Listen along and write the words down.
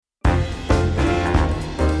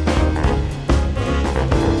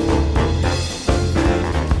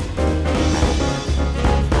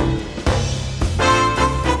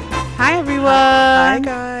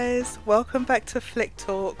welcome back to Flick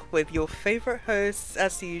Talk with your favourite hosts,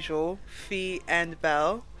 as usual, Fee and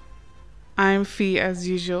Belle. I'm Fee as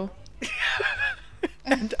usual.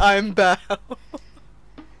 And I'm Belle.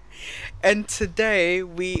 And today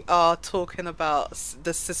we are talking about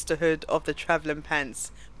the Sisterhood of the Travelling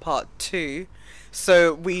Pants Part 2.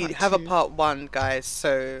 So we Part have a two. Part 1, guys,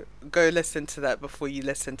 so go listen to that before you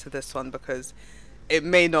listen to this one because it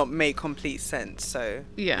may not make complete sense, so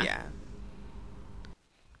Yeah.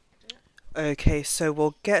 Okay, so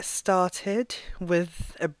we'll get started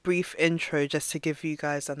with a brief intro just to give you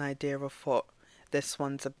guys an idea of what this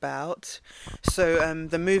one's about. So,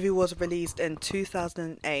 the movie was released in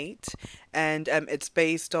 2008, and it's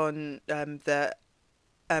based on the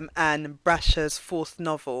Anne Brasher's fourth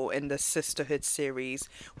novel in the Sisterhood series,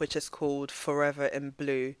 which is called Forever in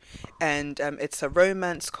Blue, and it's a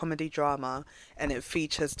romance comedy drama, and it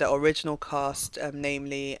features the original cast,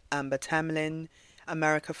 namely Amber Tamlin,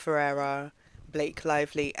 America Ferrera, Blake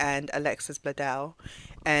Lively, and Alexis Bledel.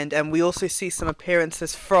 And we also see some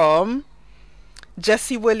appearances from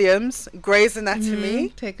Jesse Williams, Grey's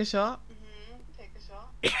Anatomy, Take a shot.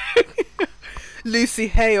 Lucy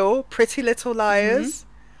Hale, Pretty Little Liars,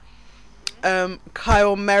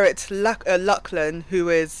 Kyle Merritt Luckland, who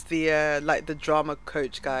is the like the drama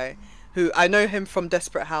coach guy, who I know him from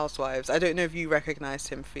Desperate Housewives. I don't know if you recognize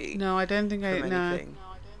him, Fee. No, I don't think I From know. anything.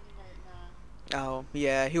 Oh,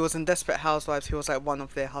 yeah, he was in Desperate Housewives. He was like one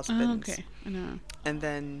of their Oh, husbands. okay, I know. And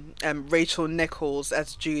then Rachel Nichols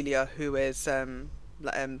as Julia, who is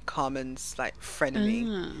Carmen's like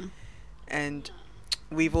frenemy. And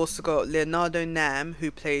we've also got Leonardo Nam, who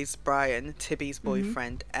plays Brian, Tibby's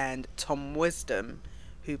boyfriend, and Tom Wisdom,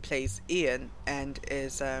 who plays Ian and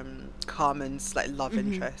is Carmen's like love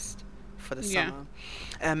interest for the summer.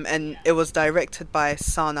 And it was directed by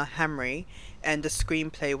Sana Hamri, and the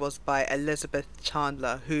screenplay was by Elizabeth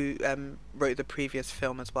Chandler, who wrote the previous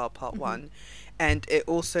film as well, Part 1. And it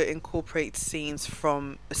also incorporates scenes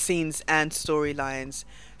and storylines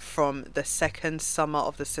from the second summer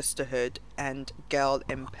of the Sisterhood and Girl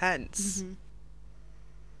in Pants.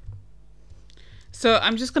 So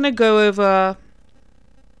I'm just gonna go over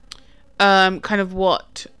kind of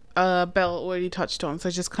what Belle already touched on.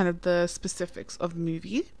 So just kind of the specifics of the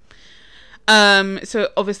movie. So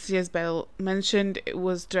obviously, as Belle mentioned, it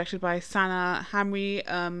was directed by Sana Hamri.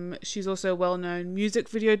 She's also a well-known music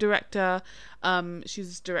video director.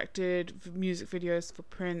 She's directed music videos for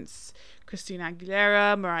Prince, Christina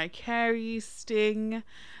Aguilera, Mariah Carey, Sting,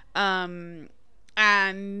 and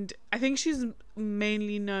I think she's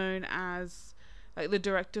mainly known as like the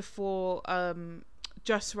director for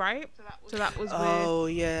Just Right. So that was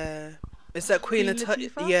with Yeah. Is that Queen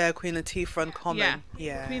Latifah? Yeah, Queen Latifah and Common.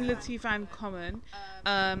 Yeah. Queen Latifah and Common.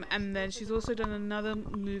 And then she's also done another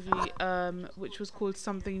movie which was called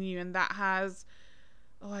Something New, and that has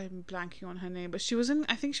I'm blanking on her name, but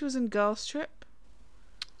I think she was in Girls Trip.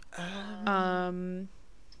 Hang on.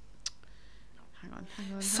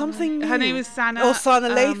 Something New. Her name is Sana. Oh, Sana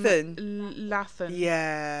Lathan. Lathan.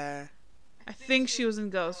 Yeah. I think she was in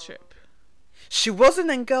Girls Trip. She wasn't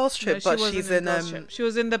in Girls Trip, No, but she's in Girls Trip. She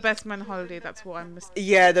was in The Best Man Holiday. That's what I'm missing.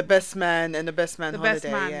 Yeah, The Best Man and The Best Man Holiday. Best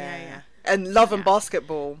Man, yeah. And Love and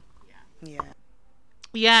Basketball.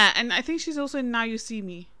 Yeah, and I think she's also in Now You See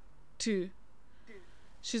Me, too.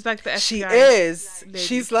 She's like the FBI. She is. lady.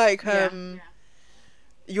 She's like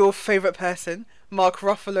your favorite person, Mark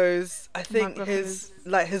Ruffalo's. I think Mark his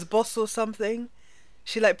boss or something.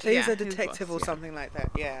 She like plays a his detective boss, or something like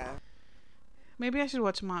that. Yeah. Maybe I should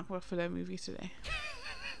watch a Mark Ruffalo movie today.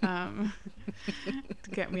 To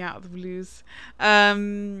get me out of the blues.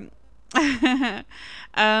 So Sana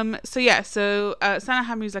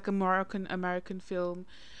Hamri is like a Moroccan-American film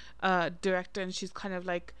director, and she's kind of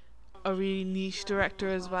like a really niche director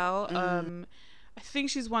as well. I think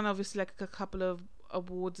she's won obviously like a couple of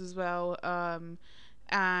awards as well,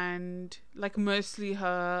 and like mostly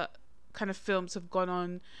her kind of films have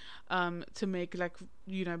gone on to make like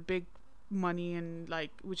big money, and like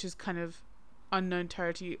which is kind of unknown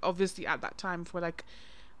territory obviously at that time for like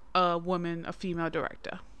a female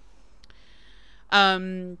director.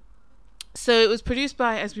 So it was produced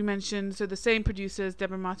by, as we mentioned, so the same producers,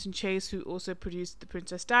 Deborah Martin Chase, who also produced The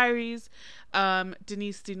Princess Diaries,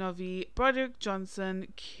 Denise Dinovi, Broderick Johnson,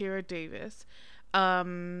 Kira Davis.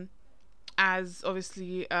 As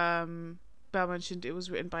obviously Belle mentioned, it was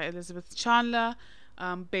written by Elizabeth Chandler,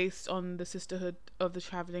 based on the Sisterhood of the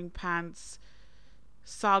Travelling Pants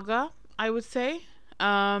saga, I would say.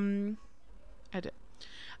 Edit.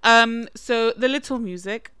 So the little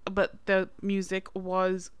music, but the music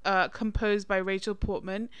was composed by Rachel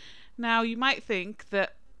Portman. Now you might think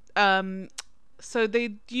that so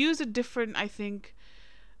they used a different, I think,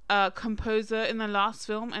 composer in the last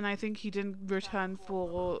film, and I think he didn't return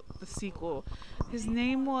for the sequel. His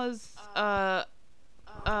name was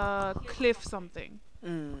Cliff something.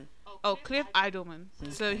 Oh, Cliff Idleman.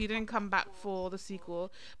 Okay. So he didn't come back for the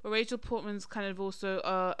sequel. But Rachel Portman's kind of also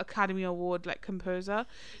Academy Award like composer.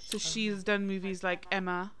 So she's done movies like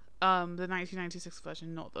Emma, the 1996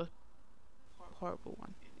 version, not the horrible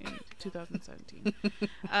one in 2017.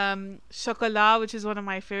 Chocolat, which is one of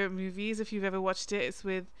my favorite movies. If you've ever watched it, it's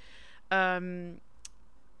with Johnny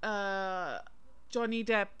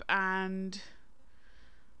Depp and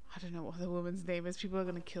I don't know what the woman's name is. People are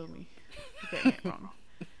gonna kill me for getting it wrong.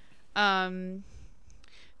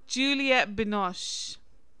 Juliette Binoche,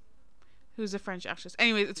 who's a French actress.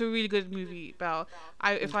 Anyway, it's a really good movie, Belle.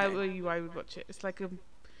 If I were you, I would watch it. It's like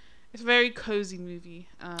it's a very cozy movie.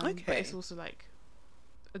 But it's also like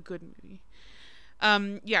a good movie.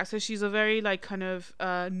 Yeah, so she's a very like kind of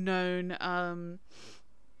known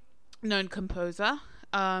composer.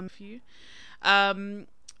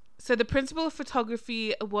 So the principal of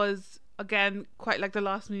photography was again quite like the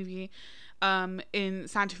last movie. In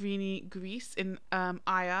Santorini, Greece, in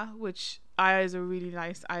Aya, which Aya is a really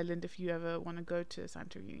nice island if you ever want to go to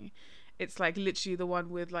Santorini. It's like literally the one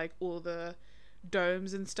with like all the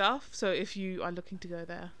domes and stuff. So if you are looking to go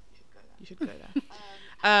there, you should go there.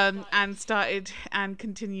 And started and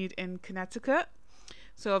continued in Connecticut.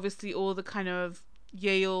 So obviously all the kind of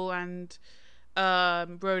Yale and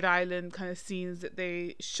Rhode Island kind of scenes that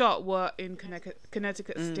they shot were in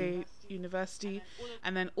Connecticut State University,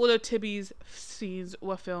 and then all of Tibby's scenes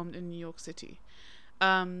were filmed in New York City.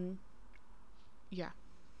 The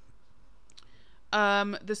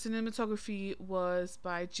cinematography was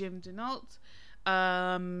by Jim Denault,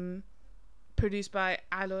 produced by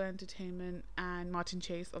Allo Entertainment and Martin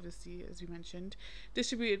Chase, obviously, as we mentioned,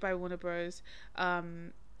 distributed by Warner Bros.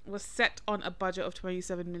 Was set on a budget of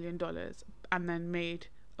 $27 million and then made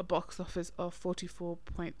a box office of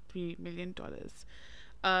 $44.3 million.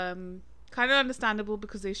 Kind of understandable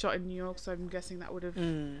because they shot in New York, so I'm guessing that would have,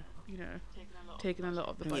 taken a lot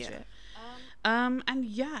of the budget. Yeah. And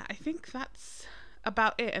yeah, I think that's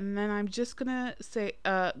about it. And then I'm just gonna say,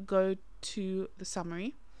 go to the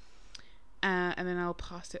summary, and then I'll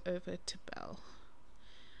pass it over to Belle.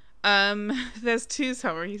 There's two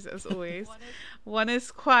summaries as always. One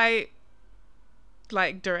is quite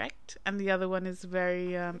like direct, and the other one is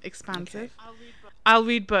very expansive. Okay. I'll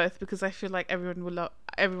read both because I feel like everyone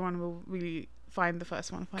will really find the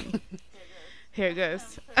first one funny. Here it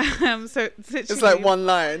goes. So it's like one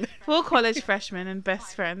line. 4 college freshmen and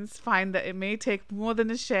best friends find that it may take more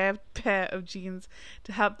than a shared pair of jeans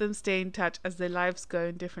to help them stay in touch as their lives go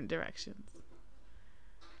in different directions.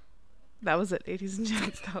 That was it, ladies and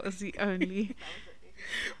gents. That was the only.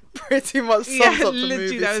 Pretty much sums up the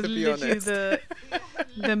movie, that was to be honest.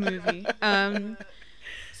 The movie.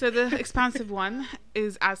 So the expansive one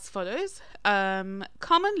is as follows.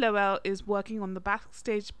 Carmen Lowell is working on the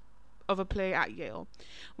backstage of a play at Yale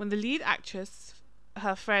when the lead actress,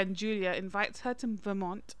 her friend Julia, invites her to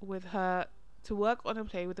Vermont with her to work on a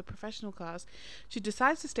play with a professional cast. She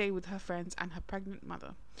decides to stay with her friends and her pregnant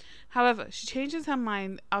mother. However, she changes her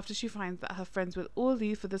mind after she finds that her friends will all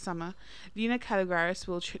leave for the summer. Lena Caligaris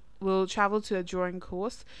will travel to a drawing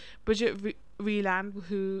course. Bridget Reland,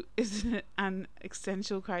 who is in an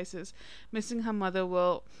existential crisis, missing her mother,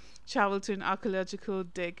 will travel to an archaeological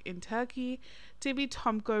dig in Turkey. Tibby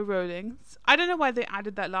Tomko Rawlings. I don't know why they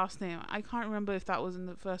added that last name. I can't remember if that was in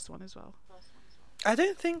the first one as well. I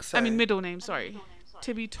don't think so. I mean, middle name, sorry.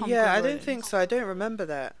 Tibby Tomko Yeah, I Rawlings. don't think so. I don't remember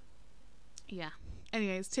that. Yeah.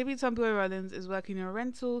 Anyways, Tibby Tomko Rawlings is working in a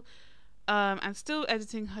rental and still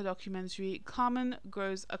editing her documentary. Carmen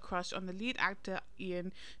grows a crush on the lead actor,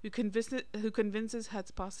 Ian, who convinces her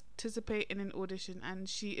to participate in an audition, and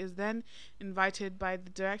she is then invited by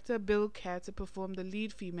the director, Bill Kerr, to perform the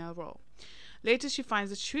lead female role. Later, she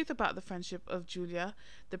finds the truth about the friendship of Julia.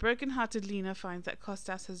 The broken-hearted Lena finds that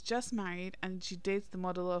Costas has just married, and she dates the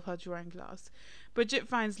model of her drawing class. Bridget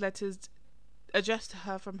finds letters addressed to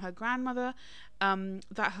her from her grandmother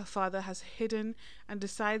that her father has hidden, and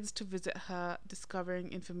decides to visit her,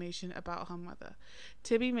 discovering information about her mother.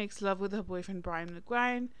 Tibby makes love with her boyfriend Brian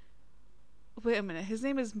McBrien. Wait a minute, his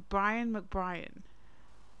name is Brian McBrien.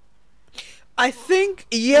 I think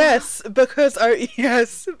yes, because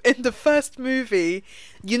in the first movie,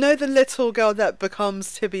 you know the little girl that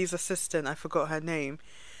becomes Tibby's assistant. I forgot her name.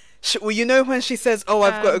 When she says, "Oh,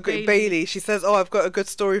 I've got a good Bailey," she says, "Oh, I've got a good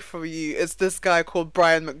story for you." It's this guy called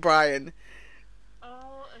Brian McBrien.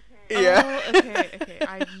 Oh, okay. Yeah. Oh, okay.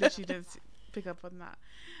 I literally didn't pick up on that.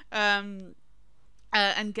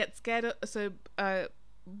 and gets scared of,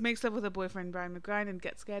 makes love with her boyfriend Brian McGrine and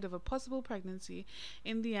gets scared of a possible pregnancy.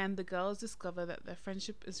 In the end, the girls discover that their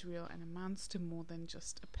friendship is real and amounts to more than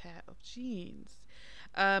just a pair of jeans.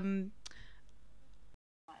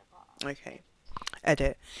 Okay.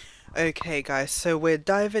 Edit. Okay, guys, so we're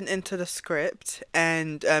diving into the script,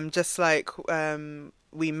 and just like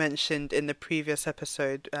we mentioned in the previous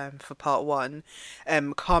episode for part one,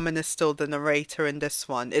 Carmen is still the narrator in this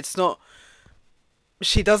one. It's not,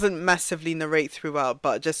 she doesn't massively narrate throughout,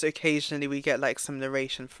 but just occasionally we get like some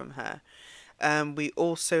narration from her. We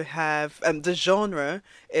also have the genre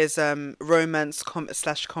is romance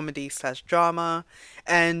slash comedy slash drama,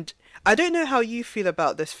 and I don't know how you feel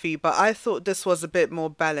about this, Fee, but I thought this was a bit more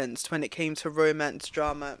balanced when it came to romance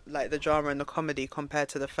drama, like the drama and the comedy compared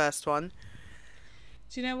to the first one.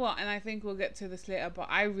 Do you know what? And I think we'll get to this later, but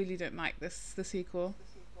I really don't like the sequel.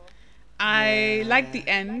 I like the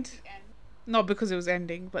end, not because it was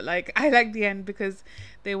ending, but like I like the end because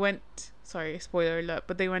they went. Sorry, spoiler alert,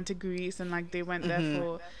 but they went to Greece and like they went there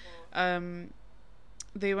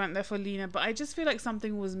for Lena, but I just feel like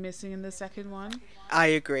something was missing in the second one. I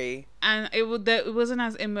agree. And it wasn't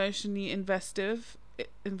as emotionally investing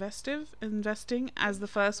as the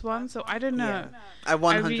first one, so I don't know. Yeah. I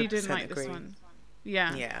 100% really didn't like agree. this one.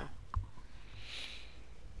 Yeah. Yeah.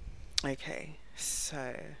 Okay,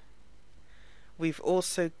 so we've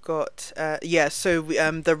also got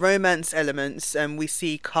the romance elements. We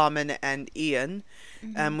see Carmen and Ian.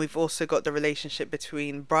 We've also got the relationship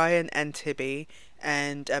between Brian and Tibby,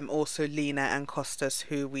 and also Lena and Costas,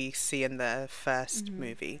 who we see in the first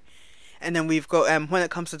movie. And then we've got when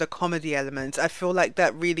it comes to the comedy elements, I feel like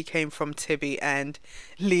that really came from Tibby and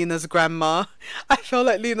Lena's grandma. I feel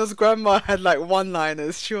like Lena's grandma had like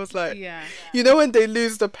one-liners. She was like, you know, when they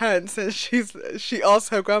lose the pants, and she asks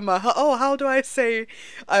her grandma, how do I say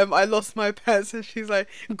I lost my pants? And she's like,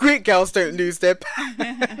 Greek girls don't lose their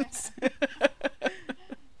pants.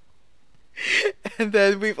 And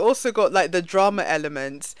then we've also got like the drama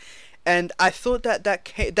elements. And I thought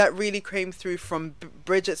that really came through from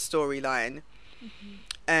Bridget's storyline,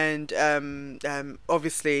 and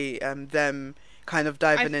obviously them kind of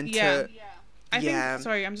diving into. I think.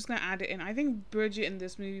 Sorry, I'm just gonna add it in. I think Bridget in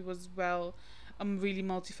this movie was really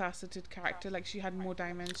multifaceted character. Like she had more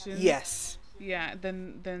dimensions. Yes. Yeah.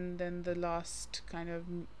 Than the last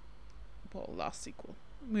last sequel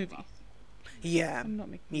movie. Yeah. I'm not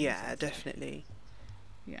making definitely.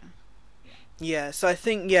 Yeah. Yeah, so I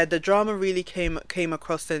think the drama really came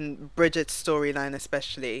across in Bridget's storyline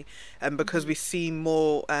especially, because we see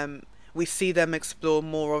more, we see them explore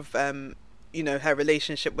more of her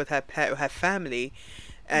relationship with her pet or her family,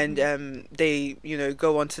 and they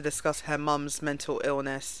go on to discuss her mum's mental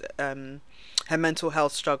illness, her mental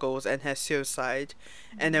health struggles, and her suicide,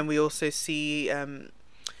 and then we also see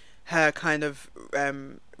her kind of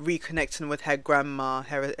reconnecting with her grandma,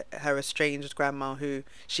 her estranged grandma, who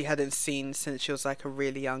she hadn't seen since she was like a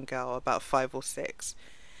really young girl, about 5 or 6.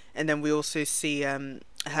 And then we also see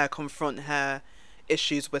her confront her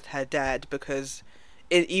issues with her dad, because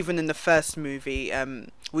even in the first movie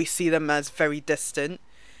we see them as very distant,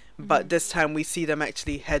 but this time we see them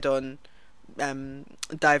actually head on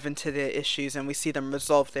dive into their issues, and we see them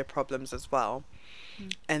resolve their problems as well.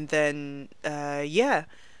 And then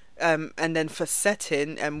and then for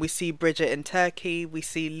setting, we see Bridget in Turkey, we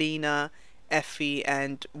see Lena, Effie,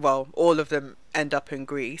 and all of them end up in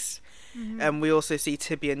Greece. And we also see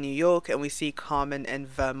Tibby in New York, and we see Carmen in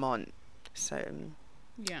Vermont. So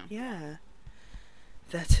yeah,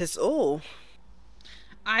 that is all.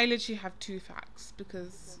 I literally have 2 facts,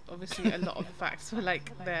 because obviously a lot of the facts were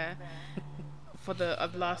like there for the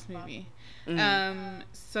last movie.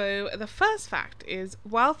 So the first fact is,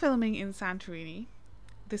 while filming in Santorini,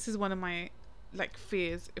 this is one of my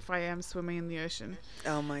fears if I am swimming in the ocean.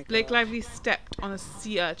 Oh my god. Blake Lively stepped on a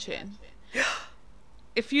sea urchin.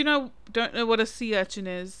 If you don't know what a sea urchin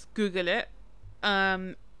is, Google it.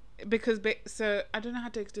 Because so I don't know how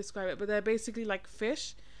to describe it, but they're basically like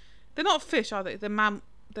fish. They're not fish, are they?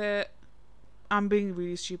 I'm being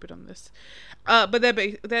really stupid on this. But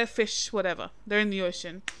they're fish, whatever. They're in the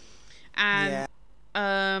ocean, and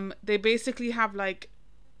they basically have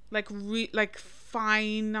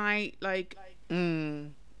finite what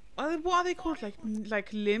are they called, like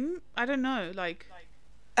limb? I don't know,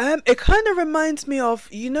 it kind of reminds me of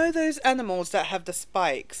those animals that have the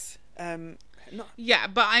spikes. Yeah,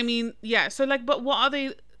 but I mean, so but what are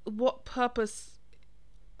they? What purpose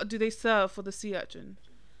do they serve for the sea urchin?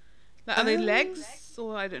 Are they legs,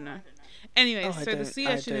 or I don't know. Anyway, so the sea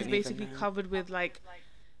urchin is basically covered with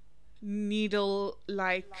needle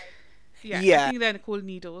I think they're called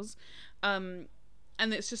needles,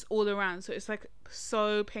 and it's just all around, so it's like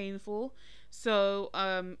so painful. So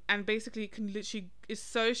and basically it can literally, it's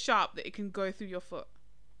so sharp that it can go through your foot.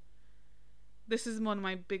 This is one of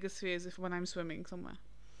my biggest fears if when I'm swimming somewhere.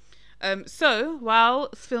 So while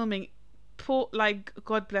filming,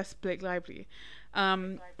 God bless Blake Lively.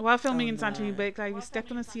 While filming in Santorini, Blake Lively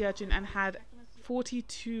stepped on a sea urchin and had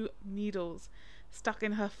 42 needles stuck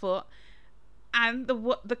in her foot. And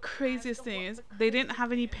the craziest thing is, they didn't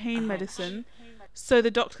have any pain medicine, so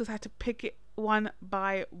the doctors had to pick it one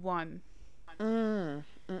by one. That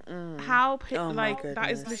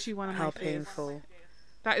is literally one of my fears. How painful.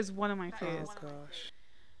 That is one of my fears. Oh gosh.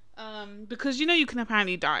 Because you can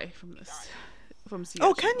apparently die from this, from sea urchin.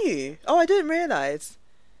 Oh, can you? Oh, I didn't realize.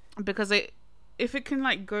 Because if it can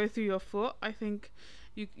like go through your foot, I think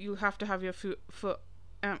you have to have your foot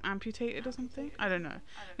amputated or something. I don't know.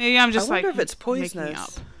 Maybe I'm just if it's poisonous. Making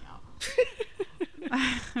it up.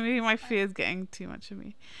 Maybe my fear is getting too much of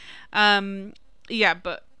me. Yeah,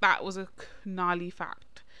 but that was a gnarly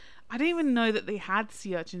fact. I didn't even know that they had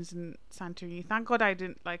sea urchins in Santorini. Thank God I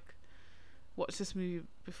didn't watch this movie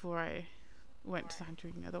before I went to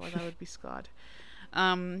Santorini. Otherwise, I would be scarred.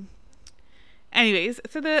 Anyways,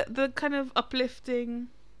 so the kind of uplifting,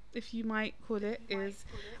 if you might call it, is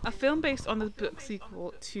a film based on the book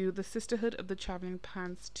sequel to The Sisterhood of the Travelling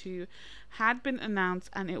Pants 2 had been announced,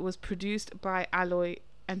 and it was produced by Alloy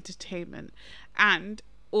Entertainment, and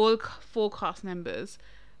all 4 cast members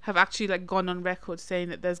have actually gone on record saying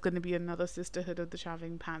that there's going to be another Sisterhood of the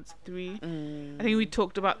Travelling Pants 3. I think we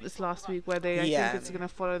talked about this last week, where I think it's going to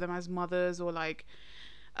follow them as mothers, or I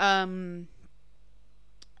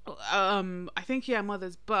think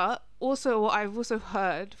mothers. But also, what I've also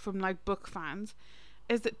heard from book fans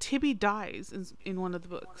is that Tibby dies in one of the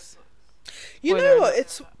books. You know what?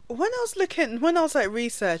 It's when I was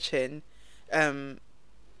researching,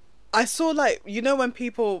 I saw when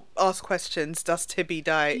people ask questions, does Tibby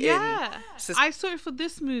die? Yeah, I saw it for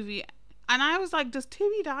this movie, and I was like, does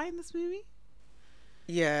Tibby die in this movie?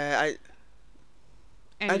 Yeah,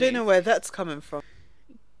 I don't know where that's coming from.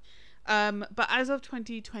 But as of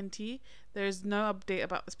 2020, there is no update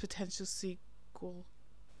about this potential sequel.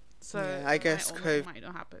 So yeah, I guess it might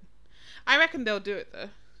not happen. I reckon they'll do it though.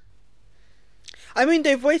 I mean,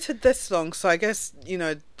 they've waited this long, so I guess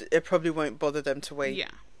it probably won't bother them to wait.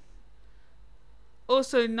 Yeah.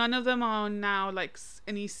 Also, none of them are now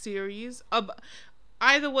any series.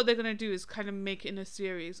 Either what they're gonna do is kind of make it in a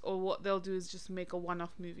series, or what they'll do is just make a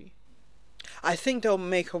one-off movie. I think they'll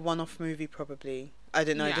make a one-off movie probably. I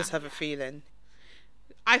don't know. Yeah. I just have a feeling.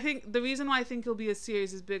 I think the reason why I think it'll be a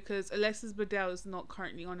series is because Alexis Bledel is not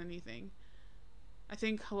currently on anything. I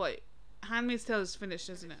think Handmaid's Tale is finished,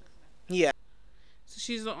 isn't it? Yeah. So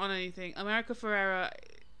she's not on anything. America Ferrera,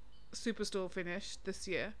 Superstore finished this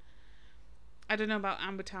year. I don't know about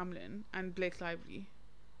Amber Tamlyn and Blake Lively.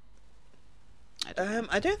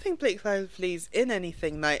 I don't think Blake Lively's in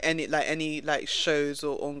anything any shows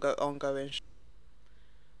or ongoing.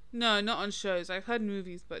 No, not on shows. I've heard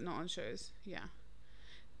movies, but not on shows. Yeah,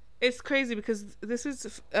 it's crazy because this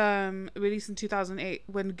is released in 2008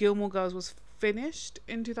 when Gilmore Girls was finished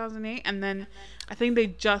in 2008, and then I think they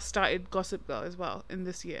just started Gossip Girl as well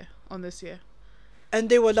this year. And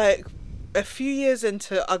they were a few years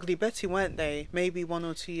into Ugly Betty, weren't they? Maybe 1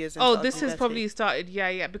 or 2 years into Ugly Betty. Has probably started,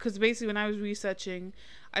 yeah. Because basically when I was researching,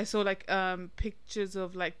 I saw pictures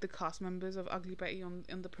of the cast members of Ugly Betty on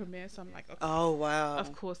the premiere. So I'm like, okay. Oh wow.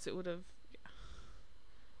 Of course it would have. Yeah.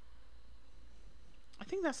 I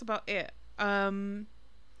think that's about it.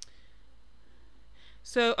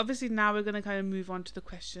 So obviously now we're gonna kind of move on to the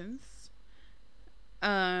questions.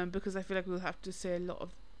 Because I feel like we'll have to say a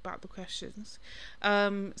lot about the questions.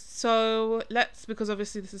 So because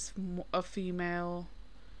obviously this is a female.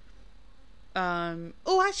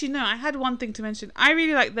 Actually no, I had one thing to mention. I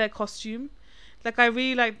really like their costume. I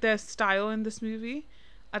really like their style in this movie.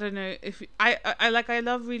 I don't know if I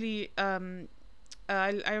love really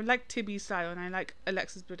I like Tibby's style, and I like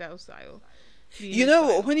Alexis Bledel's style.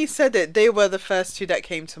 When you said it, they were the first 2 that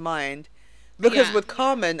came to mind, because with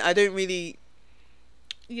Carmen I don't really.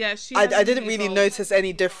 Yeah, I didn't really notice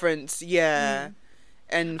any difference. Yeah,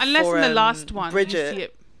 and unless in the last one, Bridget, you see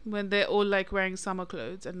it when they're all wearing summer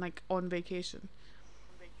clothes and on vacation.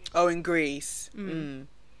 Oh, in Greece. Yeah.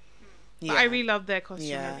 But I really love their costume.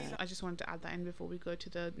 Yeah. I just wanted to add that in before we go to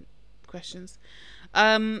the questions.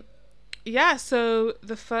 So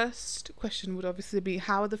the first question would obviously be,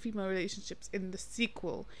 how are the female relationships in the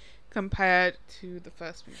sequel compared to the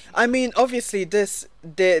first movie? I mean, obviously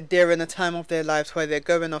they're in a time of their lives where they're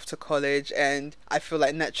going off to college, and I feel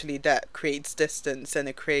like naturally that creates distance and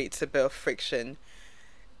it creates a bit of friction.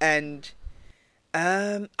 And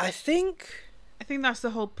I think I think that's the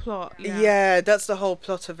whole plot. Yeah. yeah, that's the whole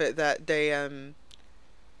plot of it, that they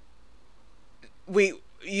we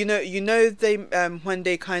they when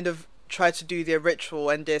they kind of try to do their ritual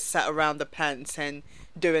and they're sat around the pants and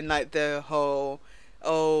doing like the whole,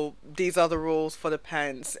 oh, these are the rules for the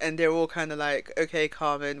pants, and they're all kind of like, okay,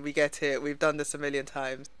 Carmen, we get it, we've done this a million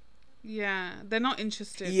times. Yeah, they're not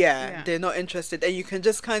interested. Yeah, Yeah. they're not interested, and you can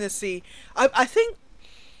just kind of see. I think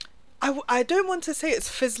I don't want to say it's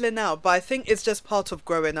fizzling out, but I think it's just part of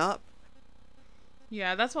growing up.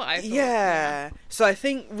 Yeah, that's what I thought. Yeah. Yeah, so I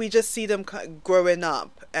think we just see them growing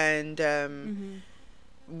up, and Mhm.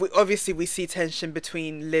 obviously we see tension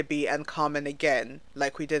between Libby and Carmen again,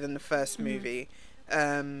 like we did in the first Mhm. movie.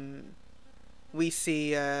 Um, we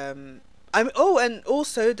see, oh, and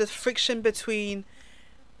also the friction between,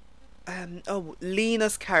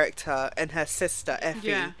 Lena's character and her sister Yeah.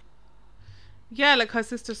 Effie. Yeah, like her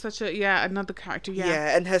sister's such a yeah, another character, yeah.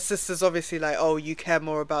 Yeah, and her sister's obviously like, oh, you care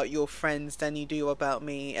more about your friends than you do about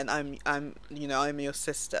me, and I'm your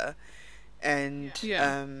sister, and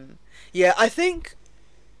Yeah. yeah, I think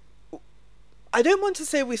I don't want to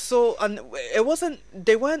say we saw it wasn't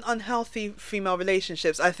they weren't unhealthy female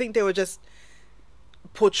relationships. I think they were just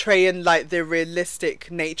portraying like the realistic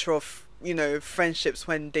nature of friendships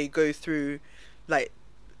when they go through, like,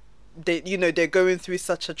 they're going through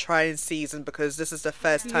such a trying season because this is the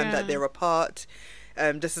first time that Yeah. they're apart.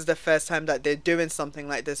 This is the first time that they're doing something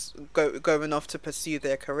like this, going off to pursue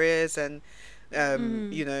their careers and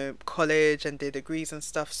Mhm. college and their degrees and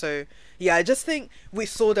stuff. So yeah, I just think we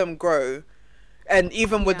saw them grow, and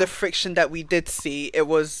even with the Yeah. friction that we did see,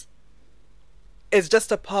 it's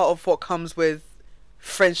just a part of what comes with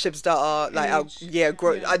friendships that are like Age. Yeah.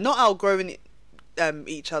 not outgrowing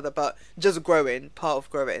each other, but just growing, part of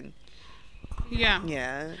growing. Yeah.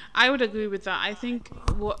 Yeah. I would agree with that. I think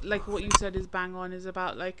what you said is bang on, is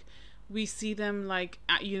about like we see them like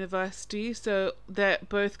at university, so they're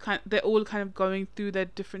all kind of going through their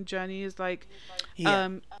different journeys, like Yeah.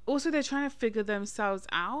 also they're trying to figure themselves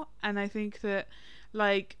out, and I think that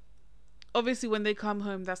like obviously when they come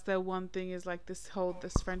home, that's their one thing, is like this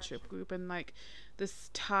friendship group and like this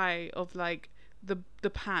tie of like the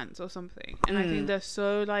pants or something. And I think Mm. they're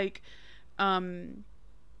so like um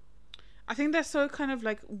I think they're so kind of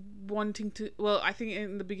like wanting to, well, I think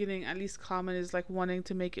in the beginning at least Carmen is like wanting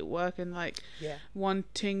to make it work and like Yeah.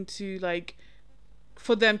 wanting to like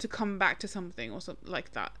for them to come back to something or something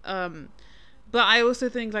like that. But I also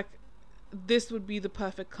think like this would be the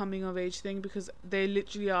perfect coming of age thing, because they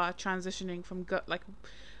literally are transitioning from like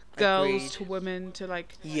girls Agreed. to women to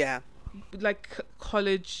Yeah. like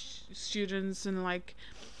college students, and like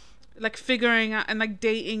figuring out and like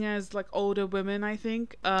dating as like older women, I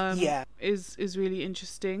think Yeah. is really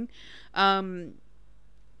interesting. um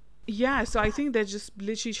yeah, so I think they're just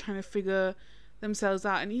literally trying to figure themselves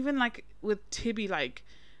out. And even like with Tibby, like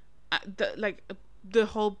the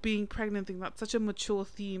whole being pregnant thing, that's such a mature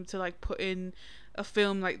theme to like put in a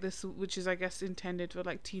film like this, which is I guess intended for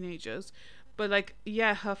like teenagers. But like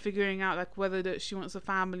yeah, her figuring out like whether that she wants a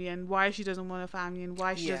family and why she doesn't want a family and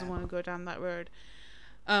why she doesn't Yeah. want to go down that road.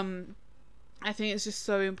 um I think it's just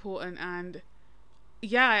so important. And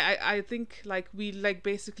yeah, I think like we like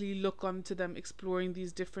basically look onto them exploring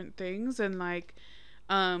these different things, and like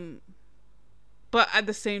um but at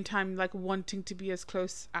the same time like wanting to be as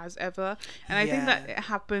close as ever. And I think that Yeah. it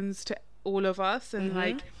happens to all of us, and Mhm.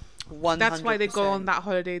 like One that's why hundred they go on percent. that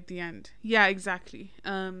holiday at the end. Yeah, exactly.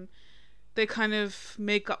 They kind of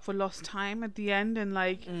make up for lost time at the end, and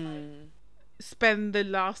like Mm. spend the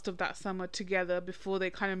last of that summer together before they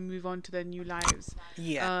kind of move on to their new lives.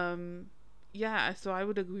 Yeah. Yeah, so I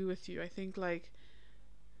would agree with you. I think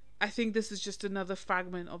this is just another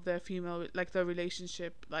fragment of their female, like their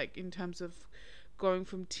relationship, like in terms of going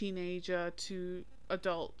from teenager to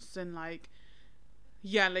adults. And like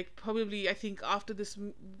yeah, like probably I think after this,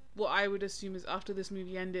 what I would assume is after this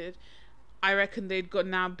movie ended, I reckon they'd got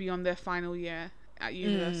now be on their final year at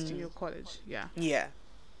university Mm. or college. Yeah. Yeah.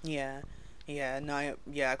 Yeah. Yeah, no,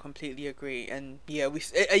 I completely agree, and yeah,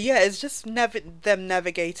 yeah, it's just them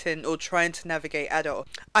navigating or trying to navigate adult.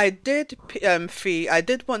 Fee, I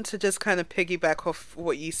did want to just kind of piggyback off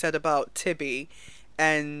what you said about Tibby,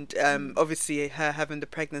 and Mm. obviously her having the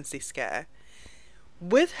pregnancy scare.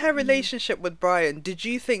 With her Mm. relationship with Brian, did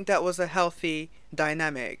you think that was a healthy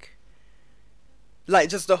dynamic? Like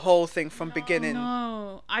just the whole thing from beginning.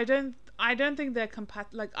 No, I don't think they're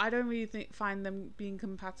compatible. Like, I don't really find them being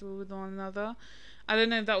compatible with one another. I don't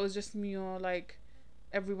know if that was just me or like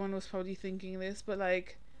everyone was probably thinking this, but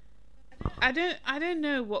like I don't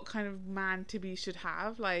know what kind of man Tibby should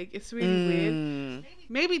have. Like, it's really weird. Mm.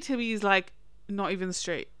 Maybe Tibby's like not even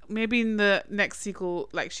straight. Maybe in the next sequel,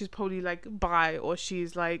 like she's probably like bi, or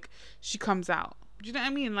she's like she comes out. Do you know what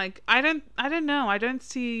I mean? Like I don't know. I don't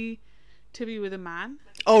see Tibby with a man.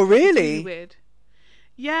 Oh, It's really really? weird.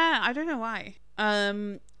 Yeah, I don't know why.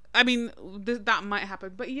 I mean that might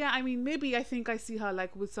happen, but yeah, I mean maybe I think I see her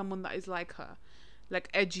like with someone that is like her, like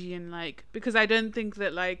edgy and like, because I don't think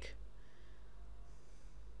that like.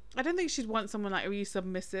 I don't think she'd want someone like really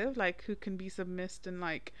submissive, like who can be submissed and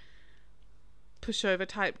like pushover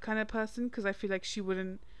type kind of person, because I feel like she'd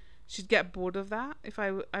get bored of that if I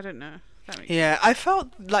don't know if that makes Yeah, I felt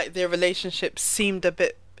like their relationship seemed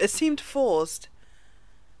it seemed forced.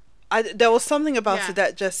 There was something about Yeah. it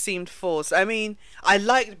that just seemed forced. I mean, I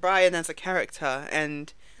liked Brian as a character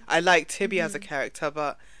and I liked Tibby as a character,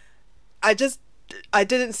 but I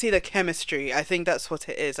didn't see the chemistry. I think that's what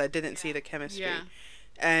it is. I didn't see the chemistry. Yeah.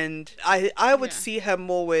 And I would Yeah. see her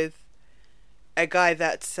more with a guy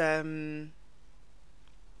that's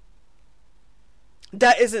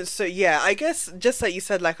that isn't so, yeah, I guess just like you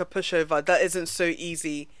said, like a pushover that isn't so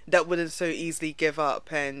easy, that wouldn't so easily give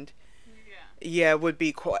up, and yeah, would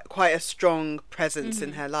be quite a strong presence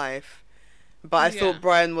in her life. But I Yeah. thought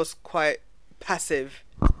Brian was quite passive.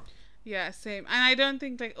 Yeah, same. And I don't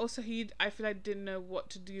think like also I feel like didn't know what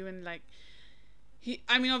to do, and like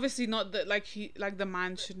I mean obviously not that like the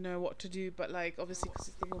man should know what to do, but like obviously because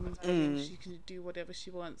it's the woman's body and she can do whatever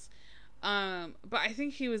she wants. But I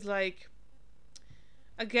think he was like,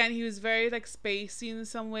 again, he was very like spacey in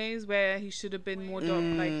some ways, where he should have been more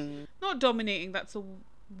like not dominating, that's a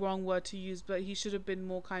wrong word to use, but he should have been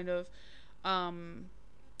more kind of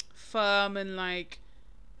firm and like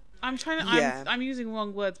I'm using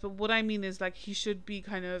wrong words, but what I mean is like he should be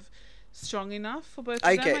kind of strong enough for both of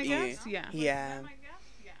I them, get I you. guess. Yeah.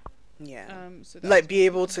 So Like that's be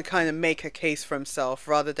able to kind of make a case for himself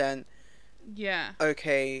rather than yeah,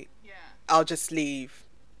 okay, I'll just leave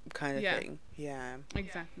kind of Yeah. thing. Yeah.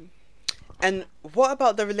 exactly. And what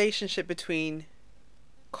about the relationship between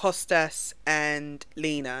Costas and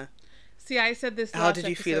Lena? See, I said this How last did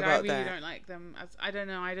you episode, feel I about really that? don't like them. I don't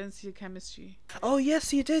know. I don't see the chemistry. Oh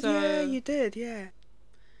yes, you did. So- Yeah, you did. Yeah.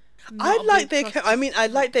 Not I a like big their. trust- I mean, I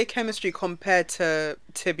like their chemistry compared to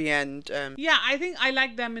Tibby and Yeah, I think I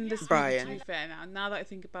like them in this Brian. movie, to be fair, now that I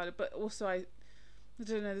think about it. But also, I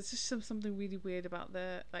don't know, there's just something really weird about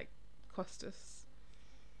the, like, Costas.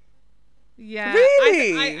 Yeah.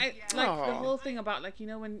 Really? I like, the Aw. whole thing about, like, you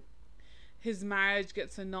know, when his marriage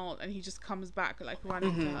gets annulled and he just comes back, like,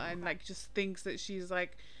 running to her and, like, just thinks that she's,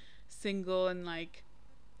 like, single and, like,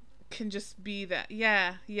 can just be that.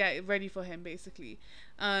 Yeah, ready for him, basically.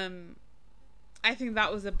 I think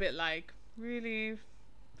that was a bit, like, really...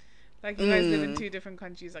 Like, you guys live in two different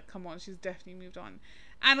countries. Like, come on, she's definitely moved on.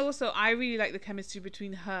 And also, I really like the chemistry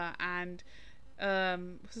between her and,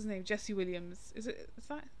 what's his name? Jesse Williams. Is that his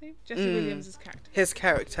name? Jesse Williams' character. his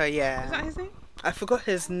character. Yeah. Is that his name? I forgot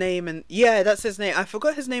his name, and yeah, that's his name. I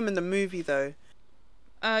forgot his name in the movie though.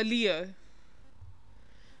 Leo.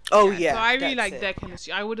 Oh yeah. So I really that's like it. their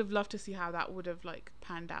chemistry. I would have loved to see how that would have, like,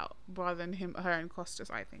 panned out rather than her and Costas,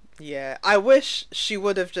 I think. Yeah, I wish she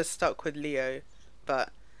would have just stuck with Leo,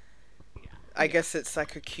 but I guess it's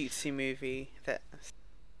like a cutesy movie that.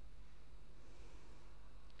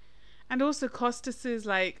 And also Costas's,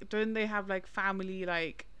 like, don't they have, like, family,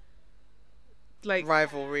 like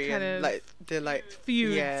Rivalry kind and of like they're like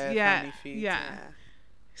feuds? yeah, Yeah, family feuds, yeah.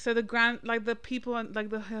 So the people and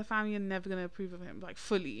like her family are never gonna approve of him, like,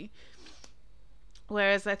 fully.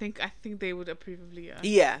 Whereas I think they would approve of Leo.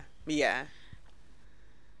 yeah.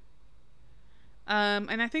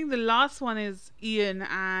 And I think the last one is Ian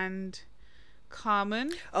and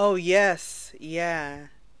Carmen. Oh yes, yeah.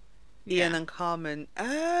 Ian Yeah. and Carmen.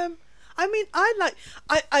 I mean,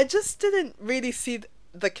 I just didn't really see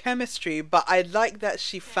the chemistry, but I like that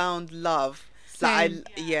she found love. Like, Same.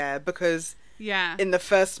 yeah, because Yeah. in the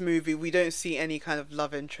first movie we don't see any kind of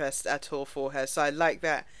love interest at all for her. So I like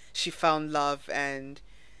that she found love, and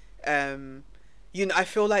you know, I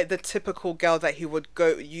feel like the typical girl that he would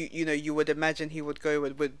go, you know, you would imagine he would go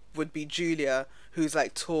with would be Julia, who's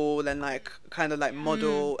like tall and like kind of like a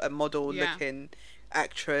model Yeah. looking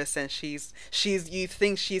actress, and she's you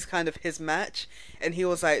think she's kind of his match, and he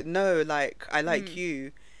was like, no, like I like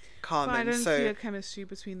you, But Carmen. I don't so see a chemistry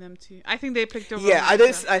between them two. I think they picked a wrong yeah, I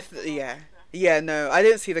don't. actor. Yeah, no, I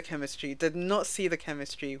didn't see the chemistry. Did not see the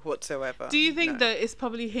chemistry whatsoever. Do you think no. that it's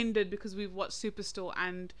probably hindered because we've watched Superstore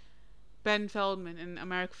and Ben Feldman and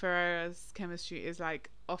America Ferrera's chemistry is, like,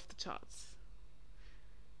 off the charts?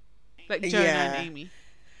 Like Jonah Yeah. and Amy.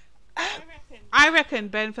 I reckon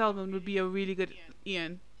Ben Feldman would be a really good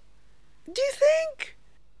Ian. Do you think?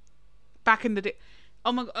 Back in the day.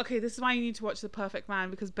 Oh my. Okay, this is why you need to watch The Perfect Man,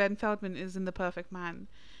 because Ben Feldman is in The Perfect Man.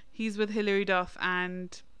 He's with Hilary Duff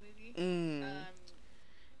and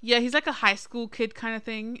yeah, he's like a high school kid kind of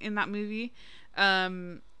thing in that movie.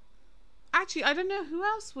 Actually, I don't know who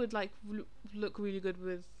else would like look really good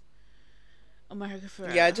with America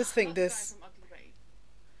Ferrera. Yeah, I just think this.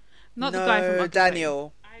 Not the guy from Ugly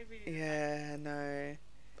Daniel. Betty. Yeah, no.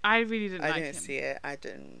 I really didn't like him. I didn't see it. I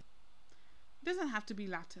didn't. It doesn't have to be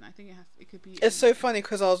Latin. I think it could be. It's so funny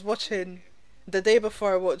because I was watching the day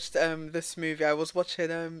before I watched this movie. I was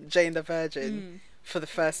watching Jane the Virgin for the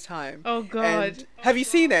first time. Oh God! And have you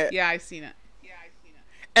seen it? Yeah, I've seen it.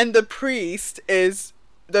 And the priest in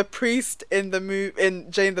the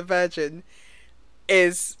in Jane the Virgin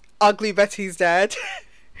is Ugly Betty's dad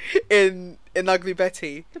in Ugly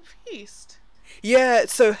Betty. The priest. Yeah,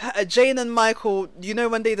 so Jane and Michael, you know,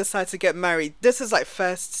 when they decide to get married, this is like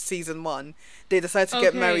first season 1. They decide to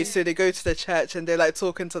get married, so they go to the church and they're like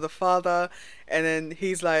talking to the father, and then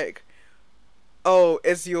he's like, "Oh,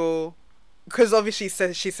 is your?" Because obviously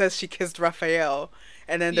she says she kissed Raphael,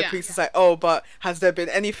 and then the priest is like, "Oh, but has there been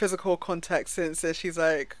any physical contact since?" And she's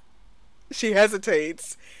like, she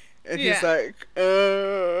hesitates, and he's like,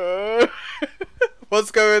 "What's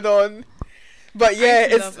going on?" But yeah,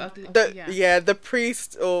 it's the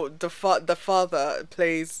priest or the father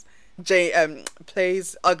plays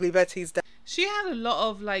plays Ugly Betty's dad. She had a lot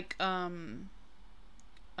of like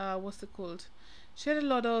what's it called? She had a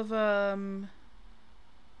lot of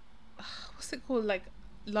what's it called, like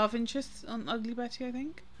love interests on Ugly Betty, I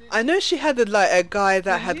think. I know she had a guy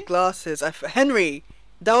that had glasses. Henry,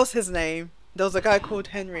 that was his name. There was a guy called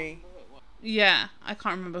Henry. Yeah, I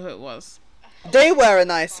can't remember who it was. They were a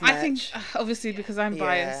nice match. I think, obviously, because I'm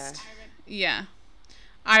biased. Yeah.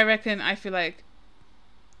 I feel like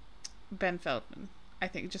Ben Feldman. I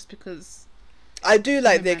think just because... I do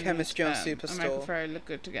like their chemistry on Superstore. America Ferrera look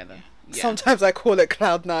good together. Yeah. Sometimes I call it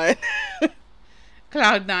Cloud9.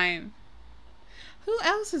 Cloud9. Who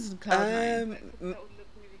else is in Cloud9?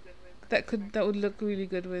 That would look really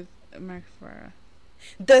good with America Ferrera.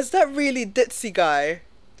 There's that really ditzy guy.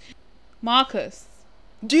 Marcus.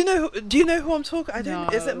 Do you know who I'm talking? I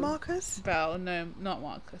don't. No. Is it Marcus? Belle, no, not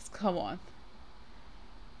Marcus. Come on.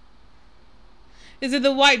 Is it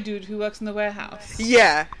the white dude who works in the warehouse?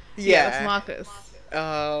 Yeah. That's Marcus.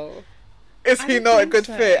 Oh, is he not a good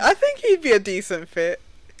fit? I think he'd be a decent fit.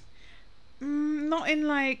 Not in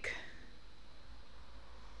like.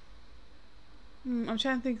 I'm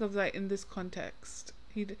trying to think of like in this context.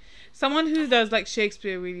 Someone who does like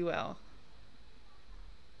Shakespeare really well.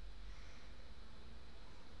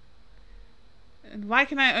 And why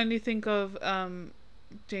can I only think of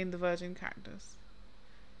Jane the Virgin characters?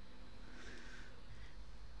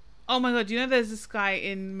 Oh my God, you know there's this guy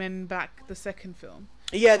in Men in Black, the second film.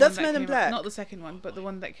 Yeah, that's Men in Black. Not the second one, but the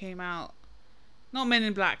one that came out. Not Men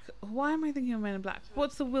in Black. Why am I thinking of Men in Black?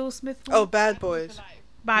 What's the Will Smith one? Oh, Bad Boys.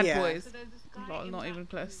 Bad Boys. So not even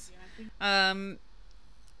close. Bad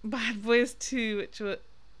Boys 2, which were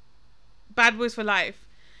Bad Boys for Life.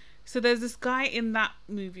 So there's this guy in that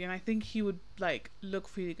movie, and I think he would like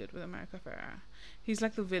look really good with America Ferrera. He's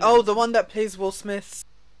like the villain. Oh, the one that plays Will Smith.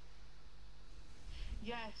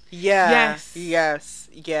 Yes. Yeah. Yes.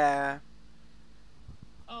 Yeah.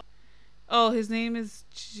 Oh, his name is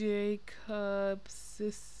Jacob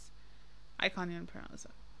I can't even pronounce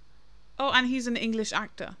it. Oh, and he's an English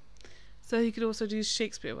actor, so he could also do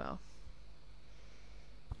Shakespeare well.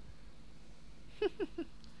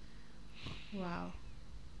 Wow.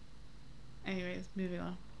 Anyways, moving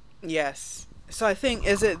on. Yes. So I think,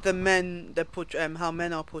 is it the men that how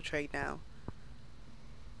men are portrayed now?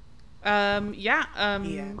 Yeah.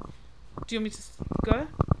 Do you want me to go?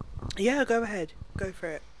 Yeah, go ahead. Go for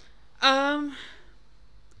it. I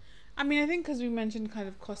mean, I think because we mentioned kind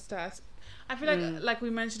of Costas, I feel like we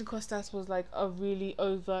mentioned Costas was like a really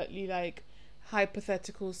overtly like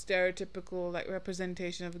hypothetical, stereotypical like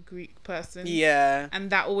representation of a Greek person. Yeah. And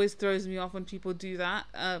that always throws me off when people do that.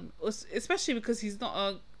 Especially because he's not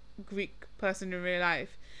a Greek person in real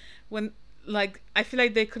life. When like I feel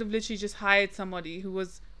like they could have literally just hired somebody who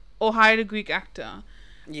was, or hired a Greek actor.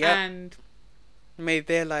 Yeah. And made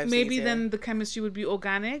their lives easier. Then the chemistry would be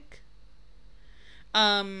organic.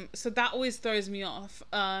 So that always throws me off.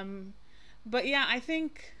 But yeah, I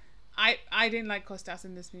think I didn't like Costas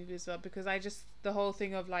in this movie as well, because the whole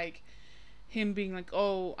thing of like him being like,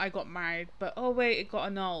 oh, I got married, but oh wait, it got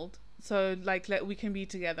annulled, so like we can be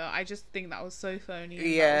together. I just think that was so phony.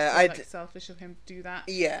 Yeah, that was so, selfish of him to do that.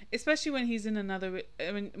 Yeah, especially when he's in another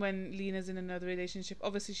when Lena's in another relationship.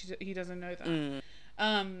 Obviously he doesn't know that.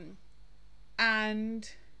 And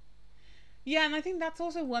Yeah, and I think that's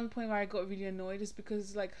also one point where I got really annoyed, is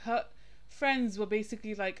because like her friends were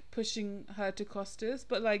basically like pushing her to Costas,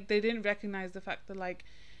 but like they didn't recognize the fact that like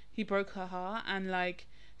he broke her heart, and like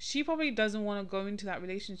she probably doesn't want to go into that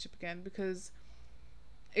relationship again because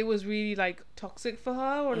it was really like toxic for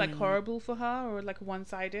her, or like horrible for her, or like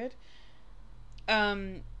one-sided.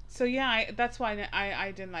 So yeah, that's why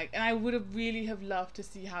I didn't like, and I would have really have loved to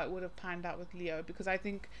see how it would have panned out with Leo, because I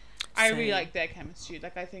think I really like their chemistry.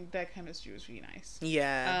 Like I think their chemistry was really nice.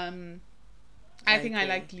 Yeah. I think I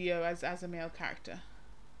liked Leo as a male character.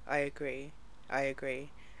 I agree. The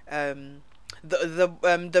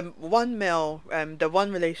one male the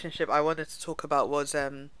one relationship I wanted to talk about was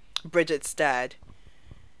Bridget's dad.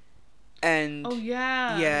 And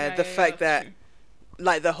the fact that true.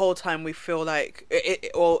 like the whole time we feel like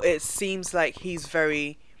it seems like he's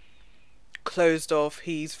very closed off,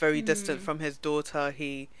 he's very distant from his daughter.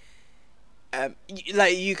 He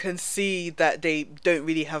like you can see that they don't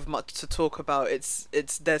really have much to talk about. It's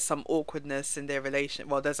there's some awkwardness in their relation.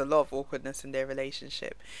 Well, there's a lot of awkwardness in their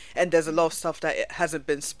relationship, and there's a lot of stuff that it hasn't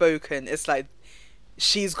been spoken. It's like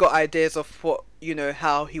she's got ideas of what, you know,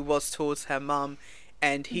 how he was towards her mum,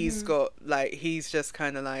 and he's got like, he's just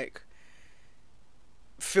kind of like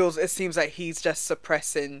feels, it seems like he's just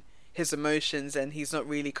suppressing his emotions, and he's not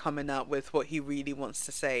really coming out with what he really wants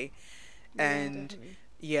to say. And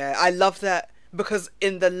yeah, I love that, because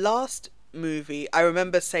in the last movie I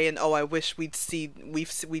remember saying, oh, I wish we'd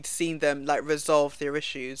seen them like resolve their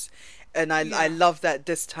issues, and I love that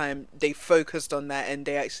this time they focused on that, and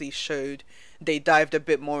they actually showed, they dived a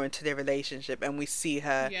bit more into their relationship, and we see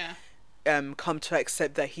her come to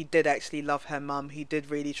accept that he did actually love her mum. He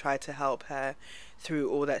did really try to help her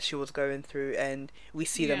through all that she was going through, and we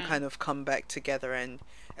see them kind of come back together and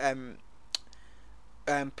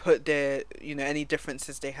put their, you know, any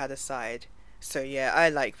differences they had aside. So yeah, I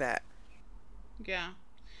like that. Yeah.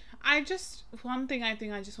 One thing I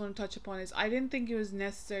think I just want to touch upon is I didn't think it was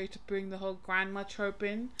necessary to bring the whole grandma trope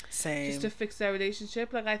in. Same. Just to fix their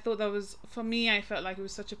relationship. Like, I thought that was, for me, I felt like it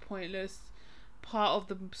was such a pointless part of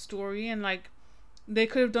the story, and like they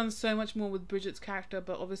could have done so much more with Bridget's character,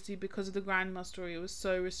 but obviously because of the grandma story it was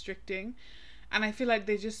so restricting, and I feel like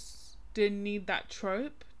they just didn't need that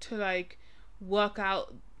trope to like work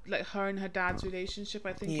out like her and her dad's relationship.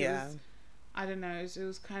 I think it was, I don't know, it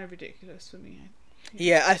was kind of ridiculous for me.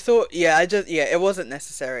 I thought it wasn't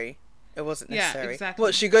necessary. It wasn't necessary. Yeah, exactly.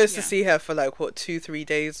 What, she goes to see her for like, what, 2-3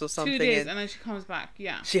 days or something? 2 days, and then she comes back.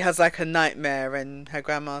 Yeah. She has like a nightmare, and her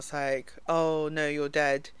grandma's like, oh no, you're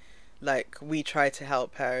dead. Like, we try to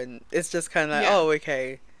help her, and it's just kind of like, oh,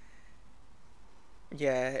 okay.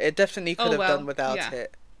 Yeah, it definitely could have done without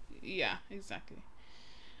it. Yeah, exactly.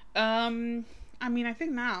 I mean, I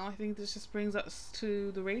think this just brings us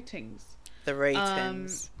to the ratings. The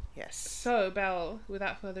ratings. Yes. So, Belle,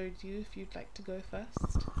 without further ado, if you'd like to go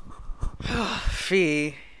first.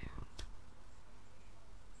 Fee.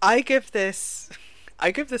 I give this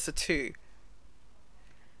a 2.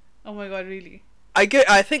 Oh my god, really? I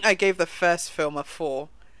think I gave the first film a 4.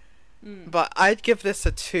 But I'd give this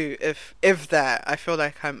a 2 if that. I feel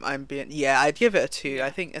like I'm being, I'd give it a 2. I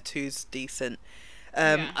think a 2's decent.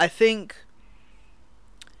 I think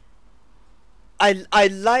I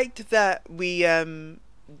liked that we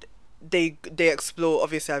they explore,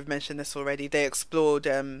 obviously I've mentioned this already, they explored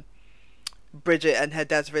Bridget and her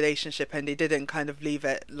dad's relationship, and they didn't kind of leave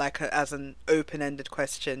it like as an open-ended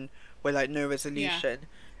question with like no resolution.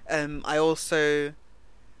 I also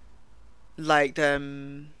liked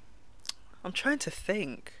I'm trying to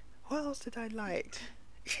think, what else did I like?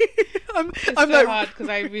 It's so like, hard because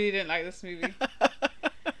I really didn't like this movie.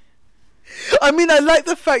 I mean, I like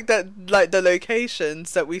the fact that like the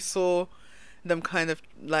locations that we saw them kind of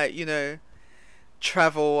like, you know,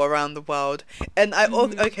 travel around the world, and I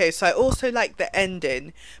also like the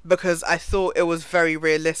ending, because I thought it was very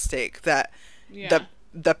realistic that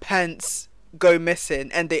the pants go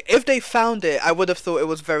missing, and if they found it, I would have thought it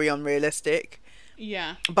was very unrealistic.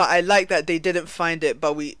 But I like that they didn't find it,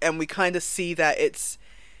 but we kind of see that it's,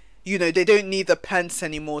 you know, they don't need the pants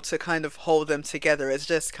anymore to kind of hold them together. It's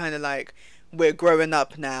just kind of like, we're growing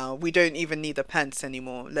up now, we don't even need the pants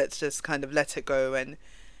anymore, let's just kind of let it go, and,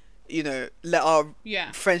 you know, let our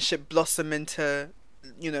friendship blossom into,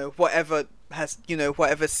 you know, whatever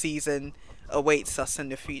season awaits us in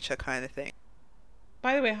the future, kind of thing.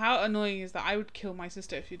 By the way, how annoying is that? I would kill my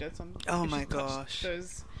sister if she did something. Oh my gosh.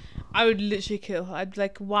 I would literally kill her. I'd be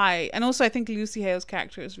like, why? And also, I think Lucy Hale's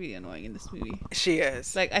character is really annoying in this movie. She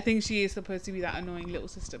is. Like, I think she is supposed to be that annoying little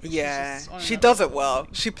sister. But she does it well.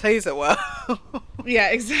 She plays it well. Yeah,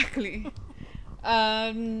 exactly.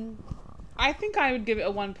 I think I would give it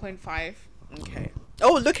a 1.5. Okay.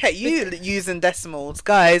 Oh, look at you using decimals.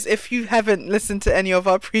 Guys, if you haven't listened to any of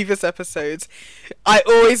our previous episodes, I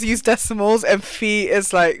always use decimals and Fee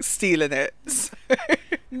is like stealing it. So.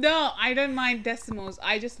 No, I don't mind decimals.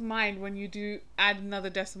 I just mind when you do add another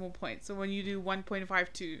decimal point. So when you do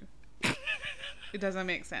 1.52, it doesn't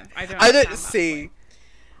make sense. I don't see.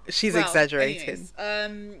 She's exaggerating.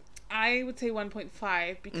 Anyways, I would say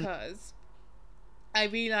 1.5 because I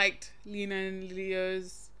really liked Lena and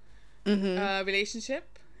Leo's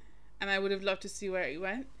relationship, and I would have loved to see where it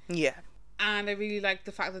went. Yeah. And I really liked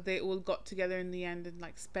the fact that they all got together in the end and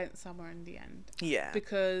like spent summer in the end. Yeah.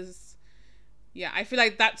 Because, yeah, I feel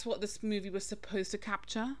like that's what this movie was supposed to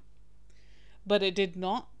capture, but it did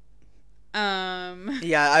not.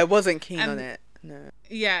 Yeah, I wasn't keen on it. No.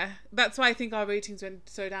 Yeah, that's why I think our ratings went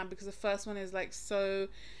so down, because the first one is like so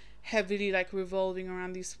heavily like revolving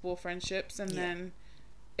around these 4 friendships, and then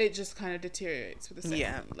it just kind of deteriorates with the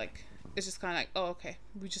second one. Like, it's just kind of like, oh, okay,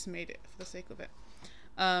 we just made it for the sake of it.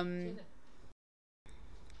 And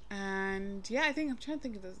yeah, I think I'm trying to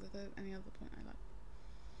think if there's any other point I like.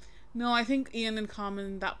 No, I think Ian and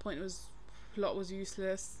Carmen, that point plot was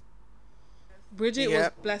useless. Bridget was,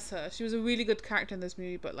 bless her, she was a really good character in this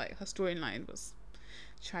movie, but like her storyline was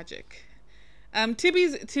tragic.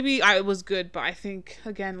 Tibby I was good, but I think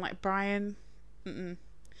again like Brian, yeah,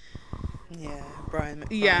 Brian McBrien.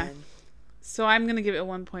 Yeah, so I'm gonna give it a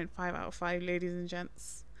 1.5 out of 5, ladies and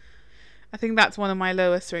gents. I think that's one of my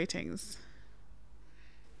lowest ratings.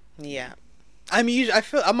 Yeah, am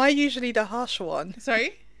I usually the harsher one?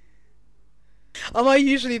 Sorry, am I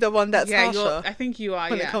usually the one that's harsher? I think you are.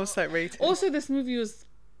 When it comes to that rating. Also, this movie was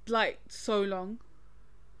like so long.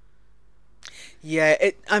 Yeah,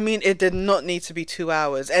 it did not need to be 2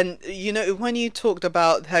 hours. And you know, when you talked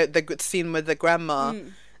about the good scene with the grandma,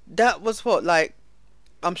 that was what, like,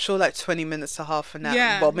 I'm sure like 20 minutes to half an hour.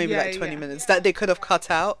 Yeah, well, maybe like 20 minutes that they could have cut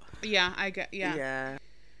out. Yeah, I get. Yeah. Yeah.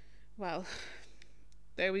 Well,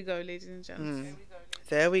 there we go, ladies and gents.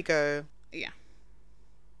 There we go. Yeah.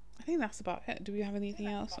 I think that's about it. Do we have anything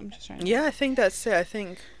else? I'm just trying to... Yeah, I think that's it. I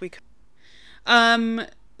think we could...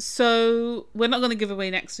 So we're not going to give away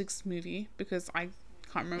next week's movie because I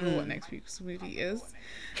can't remember what next week's movie is.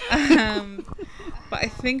 But I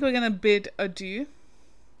think we're going to bid adieu.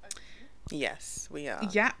 Yes, we are.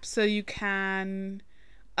 Yep. So you can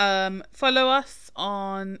follow us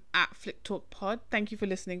on @FlickTalkPod. Thank you for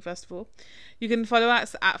listening, first of all. You can follow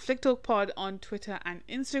us @FlickTalkPod on Twitter and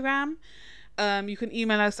Instagram. You can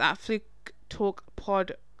email us at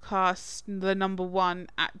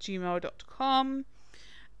flicktalkpodcast1@gmail.com,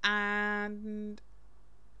 and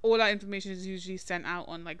all our information is usually sent out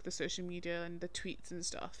on like the social media and the tweets and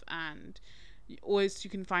stuff, and you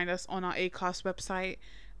can find us on our Acast website.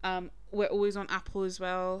 We're always on Apple as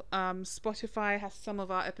well. Spotify has some of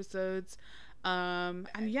our episodes, and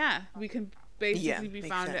yeah, we can basically be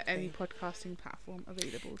found at any podcasting platform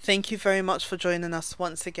available. Thank you very much for joining us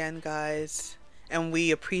once again, guys, and we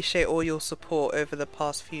appreciate all your support over the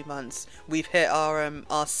past few months. We've hit our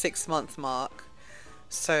 6-month mark,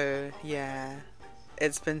 so yeah,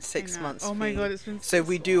 it's been 6 months. Oh my god, it's been so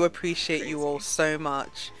we do appreciate you all so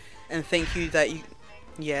much, and thank you that you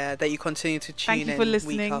continue to tune in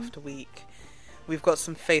week after week. We've got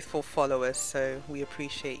some faithful followers, so we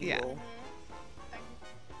appreciate you all.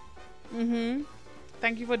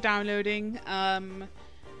 Thank you for downloading. And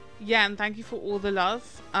thank you for all the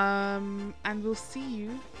love. And we'll see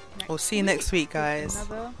you next week, guys.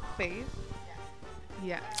 Another phase.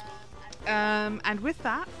 Yeah. And with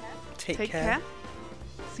that, take care.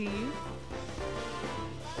 See you.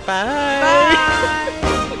 Bye.